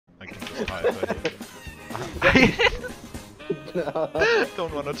hyper.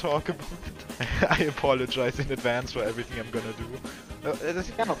 Don't want to talk about it. I apologize in advance for everything I'm gonna do.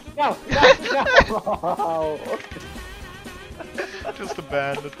 No! Just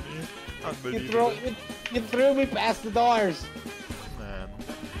abandoned me. Unbelievable. You threw me past the doors! Man.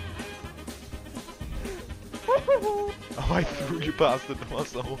 Oh, I threw you past the door,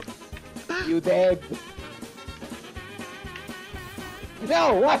 so... You did!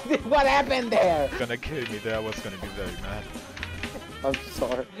 No! What happened there? Gonna kill me there, I was gonna be very mad. I'm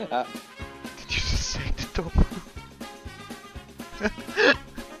sorry. Did you just say the door?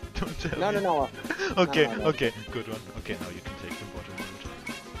 Don't tell me. No. Okay, No. okay, good one. Okay, now you can take the bottom route.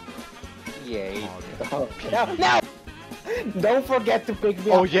 Yay. Oh, No! Don't forget to pick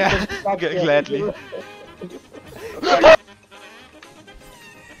me up. Oh yeah, gladly.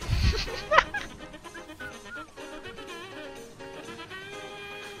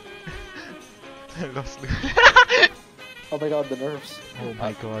 I lost me. Oh my god, the nerves. Oh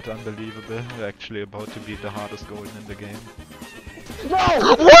my god, unbelievable. We're actually about to beat the hardest golden in the game.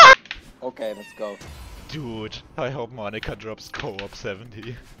 No! What? Okay, let's go. Dude, I hope Monica drops co-op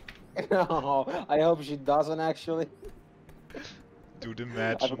 70. No, I hope she doesn't actually. Dude,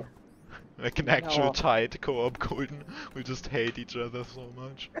 imagine. Like an actual tight co-op golden. We just hate each other so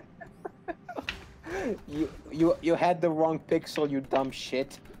much. You had the wrong pixel, you dumb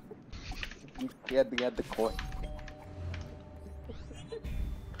shit. You had to get the coin.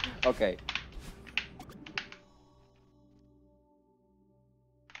 Okay.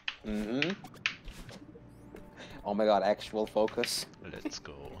 Oh my god, actual focus. Let's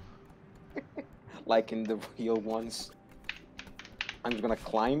go. Like in the real ones. I'm just gonna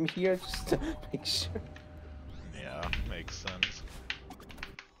climb here just to make sure. Yeah, makes sense.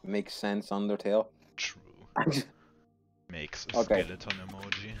 Makes sense, Undertale. True. Makes a Okay. skeleton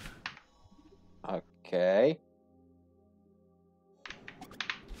emoji. Okay.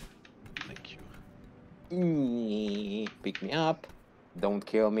 Thank you. Pick me up. Don't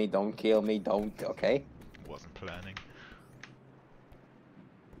kill me, don't kill me, don't. Okay. Wasn't planning.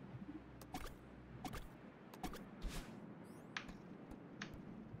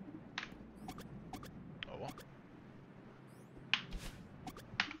 Oh.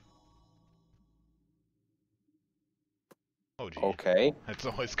 Oh gee. Okay. It's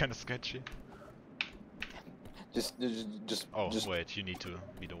always kind of sketchy. Just. Oh, just, wait, you need to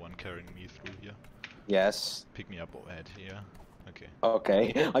be the one carrying me through here. Yes. Pick me up ahead here. Okay.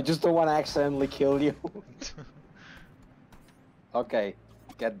 Okay. I just don't want to accidentally kill you. Okay.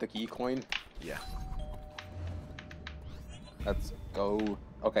 Get the key coin. Yeah. Let's go.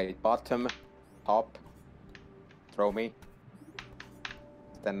 Okay, bottom, top. Throw me.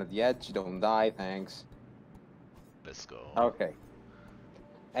 Stand at the edge, don't die, thanks. Let's go. Okay.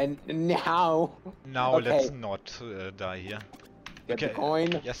 And now... Now okay. let's not die here. Get Okay. the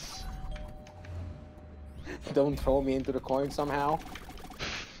coin. Yes. Don't throw me into the coin somehow.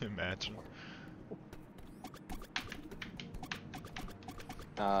 Imagine.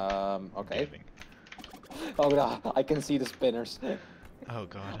 Okay. Gaming. Oh god, I can see the spinners. Oh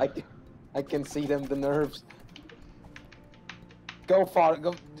god. I can see them, the nerves. Go far,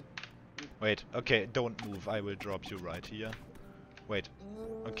 go... Wait, okay, don't move. I will drop you right here. Wait.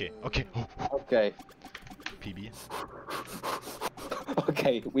 Okay, okay. Okay. PB.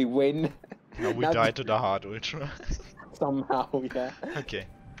 Okay, we win. No, we Now died to the hard ultra. Somehow, yeah. Okay.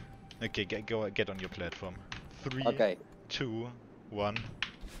 Okay, get on your platform. 3, Okay. 2, 1.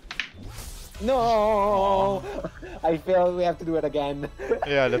 No! Aw. I feel we have to do it again.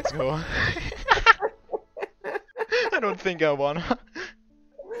 Yeah, let's go. I don't think I won.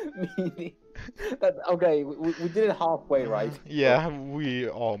 Okay, we did it halfway, right? Yeah, we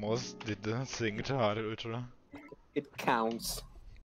almost did the thing to hard ultra. It counts.